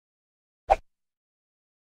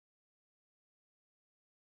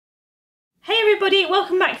Hey everybody,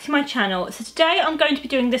 welcome back to my channel. So today I'm going to be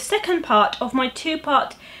doing the second part of my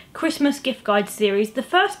two-part Christmas gift guide series. The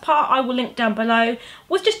first part I will link down below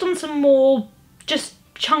was just on some more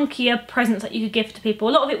chunkier presents that you could give to people.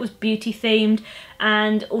 A lot of it was beauty themed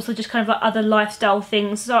and also just kind of like other lifestyle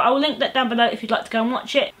things. So I will link that down below if you'd like to go and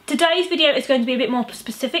watch it. Today's video is going to be a bit more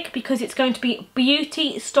specific because it's going to be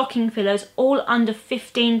beauty stocking fillers all under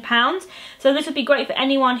 £15. So this would be great for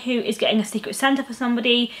anyone who is getting a Secret Santa for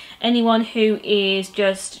somebody, anyone who is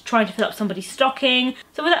just trying to fill up somebody's stocking.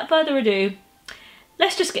 So without further ado,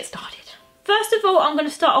 let's just get started. First of all, I'm going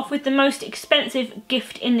to start off with the most expensive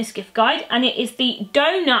gift in this gift guide, and it is the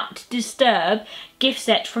Donut Disturb gift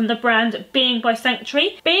set from the brand Being by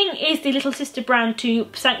Sanctuary. Being is the little sister brand to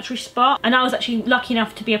Sanctuary Spa, and I was actually lucky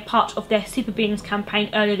enough to be a part of their Super Beings campaign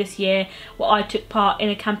earlier this year, where I took part in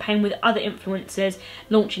a campaign with other influencers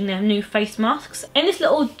launching their new face masks. In this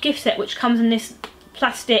little gift set, which comes in this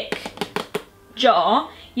plastic jar,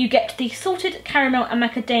 you get the Salted Caramel and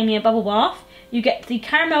Macadamia Bubble Bath. You get the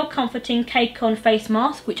Caramel Comforting Cake On face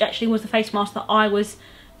mask, which actually was the face mask that I was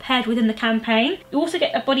paired with in the campaign. You also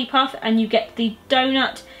get a body puff, and you get the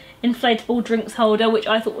Donut Inflatable Drinks Holder, which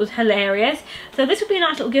I thought was hilarious. So this would be a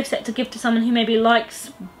nice little gift set to give to someone who maybe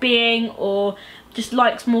likes Being or just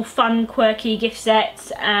likes more fun, quirky gift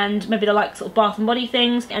sets, and maybe they like sort of bath and body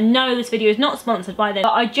things. And no, this video is not sponsored by them,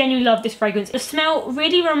 but I genuinely love this fragrance. The smell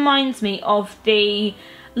really reminds me of the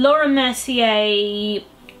Laura Mercier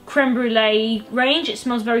Creme Brulee range. It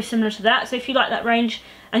smells very similar to that, so if you like that range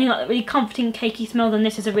and you like that really comforting cakey smell, then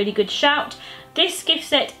this is a really good shout. This gift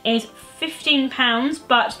set is £15,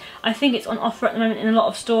 but I think it's on offer at the moment in a lot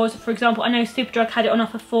of stores. For example, I know Superdrug had it on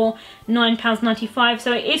offer for £9.95,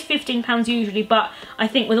 so it is £15 usually, but I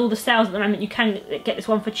think with all the sales at the moment you can get this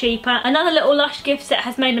one for cheaper. Another little Lush gift set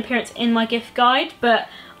has made an appearance in my gift guide, but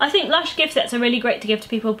I think Lush gift sets are really great to give to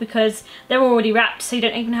people because they're already wrapped, so you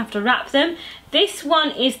don't even have to wrap them. This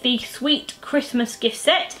one is the Sweet Christmas gift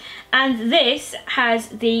set, and this has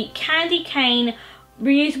the Candy Cane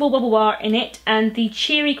reusable bubble bar in it and the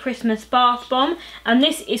Cheery Christmas bath bomb, and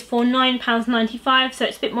this is for £9.95, so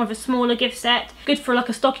it's a bit more of a smaller gift set. Good for like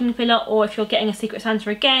a stocking filler, or if you're getting a Secret Santa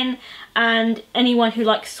again, and anyone who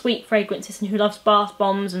likes sweet fragrances and who loves bath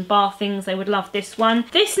bombs and bath things, they would love this one.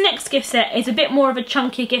 This next gift set is a bit more of a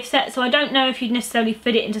chunkier gift set, so I don't know if you'd necessarily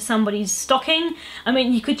fit it into somebody's stocking. I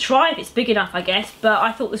mean, you could try if it's big enough, I guess, but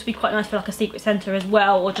I thought this would be quite nice for like a Secret Santa as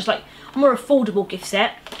well, or just like a more affordable gift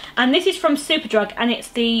set. And this is from Superdrug, and it's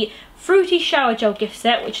the Fruity Shower Gel gift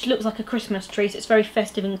set, which looks like a Christmas tree, so it's very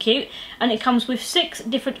festive and cute. And it comes with 6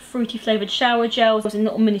 different fruity flavoured shower gels in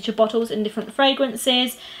little miniature bottles in different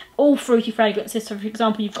fragrances, all fruity fragrances. So for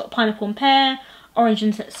example, you've got pineapple and pear, orange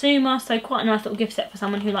and satsuma, so quite a nice little gift set for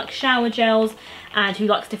someone who likes shower gels and who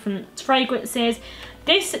likes different fragrances.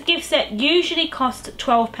 This gift set usually costs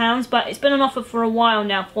 £12, but it's been on offer for a while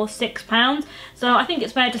now for £6. So I think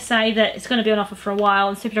it's fair to say that it's going to be on offer for a while,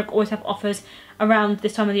 and Superdrug always have offers around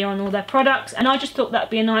this time of the year on all their products. And I just thought that'd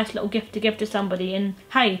be a nice little gift to give to somebody. And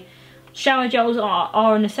hey, shower gels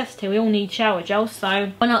are a necessity. We all need shower gels,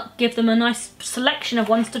 so why not give them a nice selection of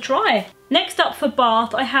ones to try. Next up for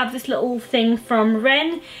bath, I have this little thing from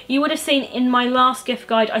Ren. You would have seen in my last gift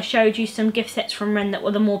guide I showed you some gift sets from Ren that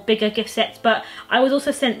were the more bigger gift sets, but I was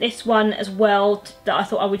also sent this one as well that I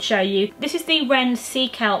thought I would show you. This is the Ren Sea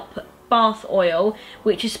Kelp bath oil,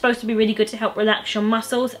 which is supposed to be really good to help relax your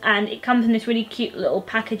muscles, and it comes in this really cute little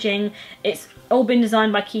packaging. It's all been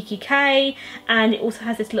designed by Kiki K, and it also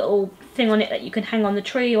has this little thing on it that you can hang on the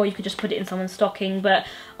tree, or you could just put it in someone's stocking. But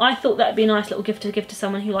I thought that would be a nice little gift to give to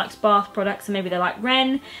someone who likes bath products and maybe they like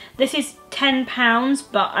Ren. This is £10,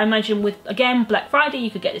 but I imagine with, again, Black Friday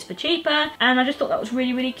you could get this for cheaper, and I just thought that was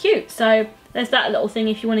really, really cute. So there's that little thing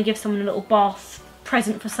if you want to give someone a little bath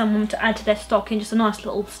present for someone to add to their stocking, just a nice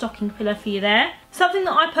little stocking filler for you there. Something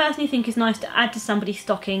that I personally think is nice to add to somebody's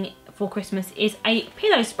stocking for Christmas is a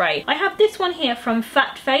pillow spray. I have this one here from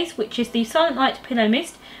Fat Face, which is the Silent Night Pillow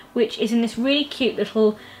Mist, which is in this really cute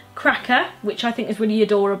little cracker, which I think is really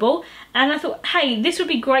adorable. And I thought, hey, this would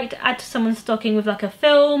be great to add to someone's stocking with like a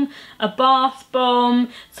film, a bath bomb,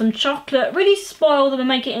 some chocolate, really spoil them and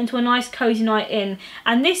make it into a nice cozy night in.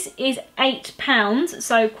 And this is £8,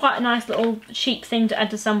 so quite a nice little cheap thing to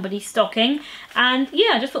add to somebody's stocking. And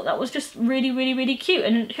yeah, I just thought that was just really, really, really cute,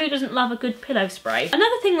 and who doesn't love a good pillow spray?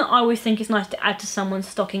 Another thing that I always think is nice to add to someone's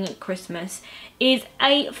stocking at Christmas is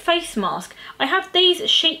a face mask. I have these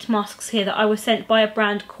sheet masks here that I was sent by a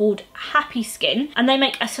brand called Happy Skin, and they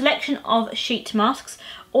make a selection of sheet masks.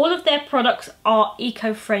 All of their products are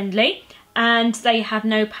eco-friendly, and they have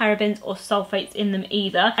no parabens or sulfates in them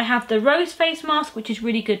either. I have the rose face mask, which is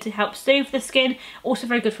really good to help soothe the skin, also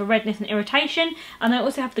very good for redness and irritation. And I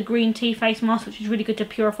also have the green tea face mask, which is really good to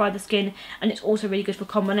purify the skin, and it's also really good for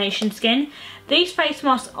combination skin. These face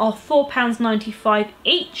masks are £4.95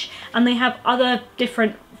 each, and they have other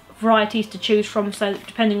different varieties to choose from, so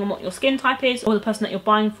depending on what your skin type is or the person that you're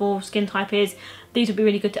buying for skin type is, these would be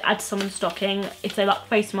really good to add to someone's stocking if they like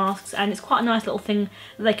face masks. And it's quite a nice little thing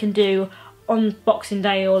that they can do on Boxing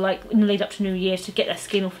Day or like in the lead up to New Year's to get their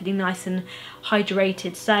skin all feeling nice and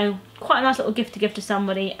hydrated. So quite a nice little gift to give to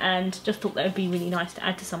somebody, and just thought that would be really nice to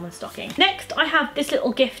add to someone's stocking. Next I have this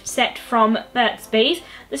little gift set from Burt's Bees.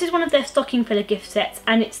 This is one of their stocking filler gift sets,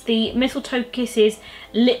 and it's the Mistletoe Kisses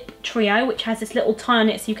Lip Trio, which has this little tie on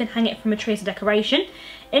it so you can hang it from a tree as a decoration.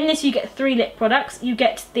 In this you get 3 lip products. You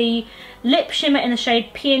get the lip shimmer in the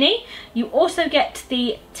shade Peony, you also get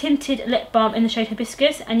the tinted lip balm in the shade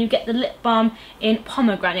Hibiscus, and you get the lip balm in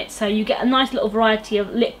Pomegranate. So you get a nice little variety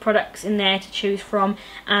of lip products in there to choose from,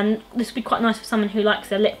 and this would be quite nice for someone who likes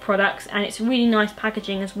their lip products, and it's really nice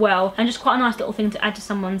packaging as well, and just quite a nice little thing to add to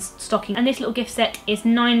someone's stocking. And this little gift set is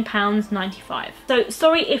 £9.95. So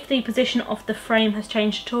sorry if the position of the frame has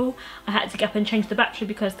changed at all. I had to get up and change the battery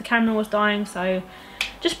because the camera was dying, so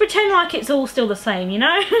just pretend like it's all still the same, you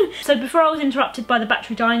know? So before I was interrupted by the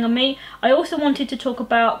battery dying on me, I also wanted to talk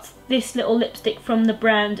about this little lipstick from the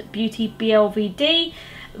brand Beauty BLVD,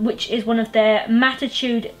 which is one of their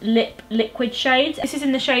Matitude lip liquid shades. This is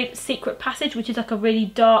in the shade Secret Passage, which is like a really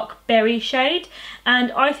dark berry shade,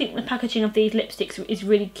 and I think the packaging of these lipsticks is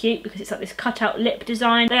really cute because it's like this cutout lip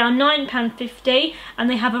design. They are £9.50, and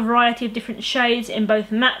they have a variety of different shades in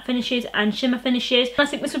both matte finishes and shimmer finishes. I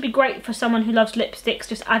think this would be great for someone who loves lipsticks,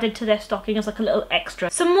 just added to their stocking as like a little extra.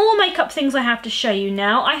 Some more makeup things I have to show you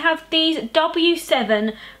now. I have these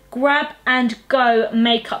W7 grab and go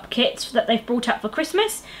makeup kits that they've brought out for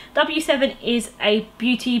Christmas. W7 is a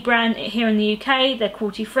beauty brand here in the UK. They're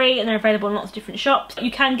cruelty free and they're available in lots of different shops.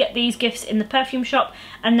 You can get these gifts in the perfume shop,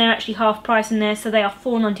 and they're actually half price in there, so they are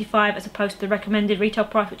 £4.95 as opposed to the recommended retail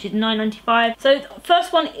price, which is £9.95. So the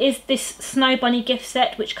first one is this Snow Bunny gift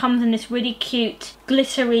set, which comes in this really cute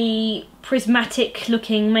glittery prismatic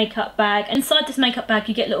looking makeup bag. Inside this makeup bag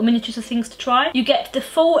you get little miniatures of things to try. You get the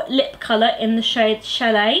full lip colour in the shade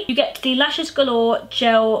Chalet. You get the Lashes Galore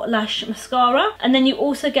gel lash mascara, and then you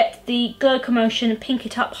also get the Glow Commotion Pink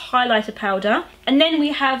It Up highlighter powder. And then we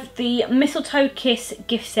have the Mistletoe Kiss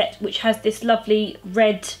gift set, which has this lovely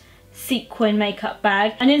red sequin makeup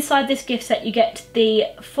bag, and inside this gift set you get the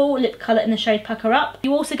full lip colour in the shade Pucker Up.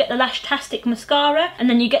 You also get the Lashtastic mascara, and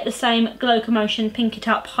then you get the same Glow Commotion Pink It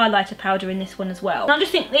Up highlighter powder in this one as well. And I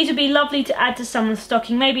just think these would be lovely to add to someone's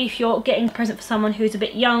stocking, maybe if you're getting a present for someone who's a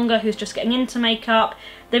bit younger, who's just getting into makeup.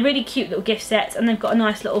 They're really cute little gift sets, and they've got a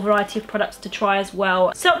nice little variety of products to try as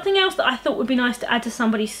well. Something else that I thought would be nice to add to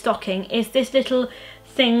somebody's stocking is this little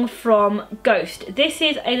thing from Ghost. This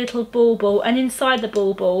is a little ball, and inside the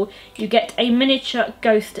ball you get a miniature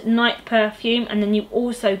Ghost night perfume, and then you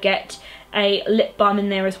also get a lip balm in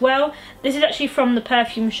there as well. This is actually from the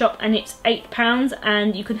perfume shop, and it's £8,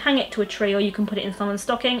 and you can hang it to a tree or you can put it in someone's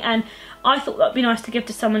stocking. And I thought that would be nice to give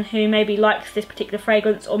to someone who maybe likes this particular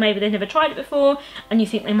fragrance, or maybe they've never tried it before and you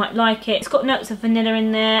think they might like it. It's got notes of vanilla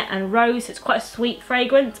in there and rose, so it's quite a sweet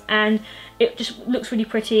fragrance, and it just looks really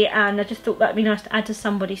pretty, and I just thought that would be nice to add to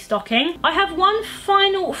somebody's stocking. I have one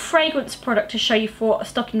final fragrance product to show you for a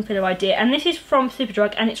stocking filler idea, and this is from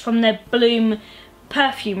Superdrug, and it's from their Bloom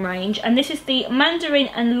perfume range, and this is the Mandarin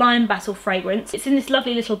and Lime Basil fragrance. It's in this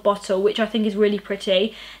lovely little bottle, which I think is really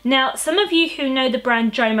pretty. Now, some of you who know the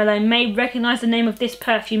brand Jo Malone may recognise the name of this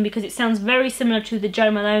perfume because it sounds very similar to the Jo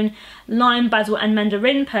Malone Lime Basil and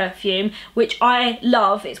Mandarin perfume, which I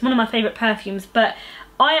love. It's one of my favourite perfumes, but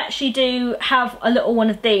I actually do have a little one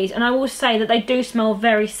of these, and I will say that they do smell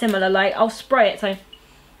very similar. Like, I'll spray it, so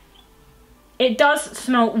it does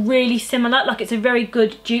smell really similar, like it's a very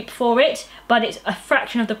good dupe for it, but it's a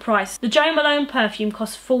fraction of the price. The Jo Malone perfume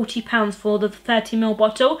costs £40 for the 30ml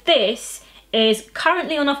bottle. This is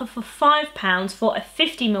currently on offer for £5 for a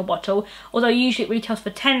 50ml bottle, although usually it retails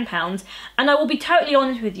for £10. And I will be totally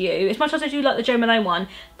honest with you, as much as I do like the Jo Malone one,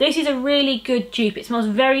 this is a really good dupe. It smells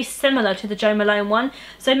very similar to the Jo Malone one.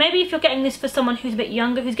 So maybe if you're getting this for someone who's a bit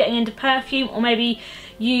younger, who's getting into perfume, or maybe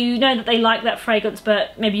you know that they like that fragrance,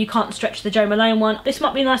 but maybe you can't stretch the Jo Malone one. This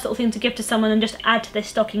might be a nice little thing to give to someone and just add to their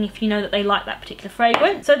stocking if you know that they like that particular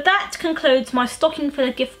fragrance. So that concludes my stocking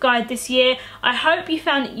filler gift guide this year. I hope you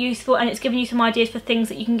found it useful and it's given you some ideas for things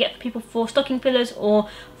that you can get for people for stocking fillers or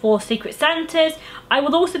for Secret Santas. I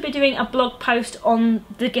will also be doing a blog post on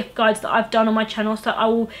the gift guides that I've done on my channel, so I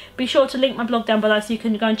will be sure to link my blog down below so you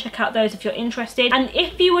can go and check out those if you're interested. And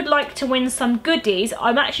if you would like to win some goodies,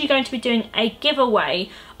 I'm actually going to be doing a giveaway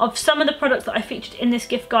of some of the products that I featured in this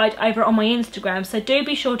gift guide over on my Instagram, so do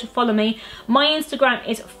be sure to follow me. My Instagram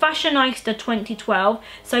is Fashioneyesta 2012,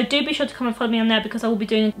 so do be sure to come and follow me on there because I will be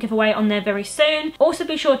doing a giveaway on there very soon. Also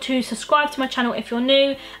be sure to subscribe to my channel if you're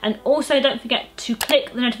new, and also don't forget to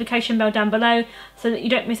click the notification bell down below so that you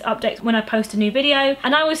don't miss updates when I post a new video.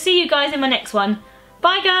 And I will see you guys in my next one.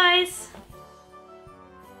 Bye guys!